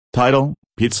Title: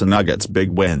 Pizza Nuggets Big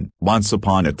Win. Once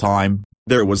upon a time,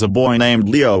 there was a boy named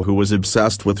Leo who was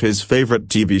obsessed with his favorite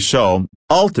TV show,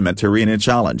 Ultimate Arena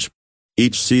Challenge.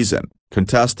 Each season,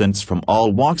 contestants from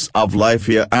all walks of life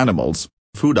via animals,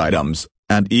 food items,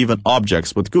 and even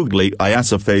objects with googly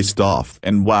eyes faced off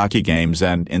in wacky games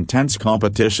and intense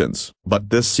competitions.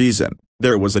 But this season,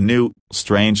 there was a new,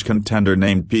 strange contender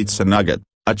named Pizza Nugget,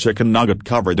 a chicken nugget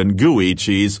covered in gooey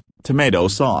cheese, tomato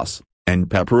sauce, and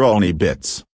pepperoni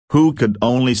bits, who could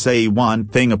only say one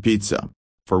thing: a pizza.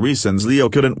 For reasons Leo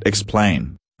couldn't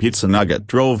explain, Pizza Nugget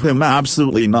drove him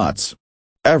absolutely nuts.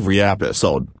 Every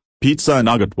episode, Pizza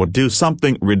Nugget would do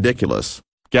something ridiculous,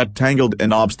 get tangled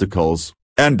in obstacles,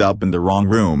 end up in the wrong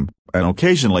room, and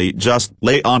occasionally just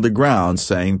lay on the ground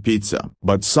saying pizza.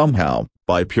 But somehow,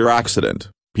 by pure accident,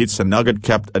 Pizza Nugget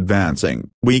kept advancing.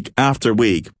 Week after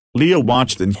week, Leo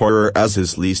watched in horror as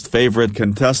his least favorite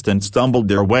contestant stumbled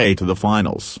their way to the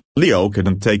finals. Leo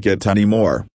couldn't take it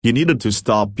anymore. He needed to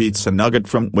stop Pizza Nugget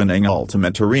from winning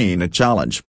Ultimate Arena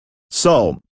Challenge.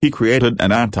 So, he created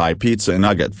an anti-Pizza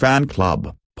Nugget fan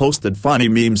club, posted funny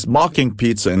memes mocking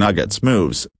Pizza Nugget's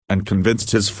moves, and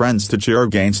convinced his friends to cheer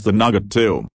against the Nugget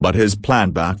too. But his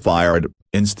plan backfired.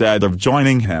 Instead of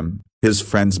joining him, his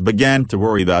friends began to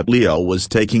worry that Leo was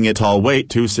taking it all way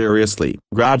too seriously.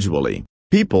 Gradually,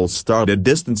 people started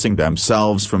distancing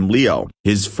themselves from Leo.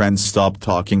 His friends stopped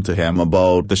talking to him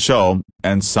about the show,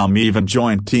 and some even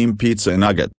joined Team Pizza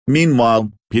Nugget.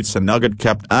 Meanwhile, Pizza Nugget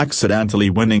kept accidentally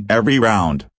winning every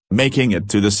round, making it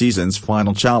to the season's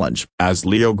final challenge. As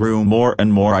Leo grew more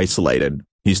and more isolated,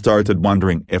 he started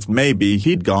wondering if maybe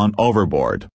he'd gone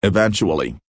overboard.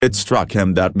 Eventually, it struck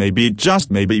him that maybe,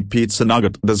 just maybe, Pizza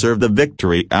Nugget deserved the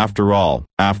victory after all.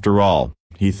 After all,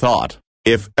 he thought,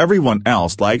 if everyone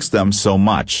else likes them so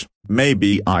much,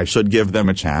 maybe I should give them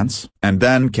a chance. And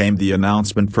then came the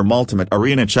announcement for Ultimate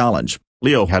Arena Challenge.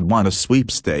 Leo had won a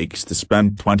sweepstakes to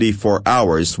spend 24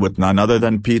 hours with none other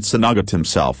than Pizza Nugget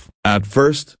himself. At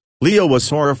first, Leo was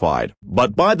horrified,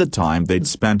 but by the time they'd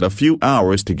spent a few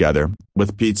hours together,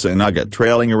 with Pizza Nugget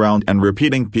trailing around and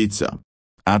repeating pizza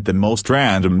at the most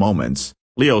random moments,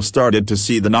 Leo started to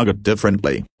see the Nugget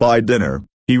differently. By dinner,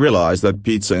 he realized that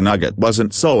Pizza Nugget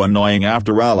wasn't so annoying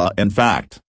after all. In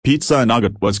fact, Pizza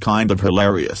Nugget was kind of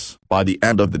hilarious. By the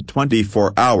end of the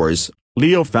 24 hours,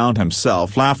 Leo found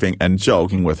himself laughing and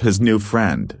joking with his new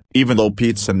friend. Even though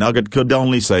Pizza Nugget could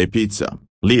only say pizza,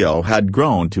 Leo had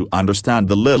grown to understand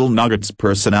the little Nugget's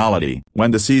personality.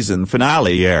 When the season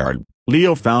finale aired,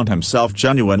 Leo found himself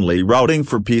genuinely rooting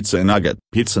for Pizza Nugget.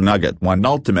 Pizza Nugget won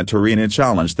Ultimate Arena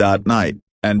Challenge that night,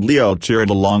 and Leo cheered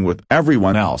along with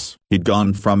everyone else. He'd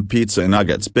gone from Pizza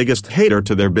Nugget's biggest hater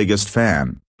to their biggest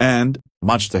fan, and,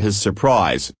 much to his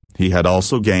surprise, he had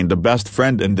also gained a best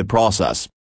friend in the process.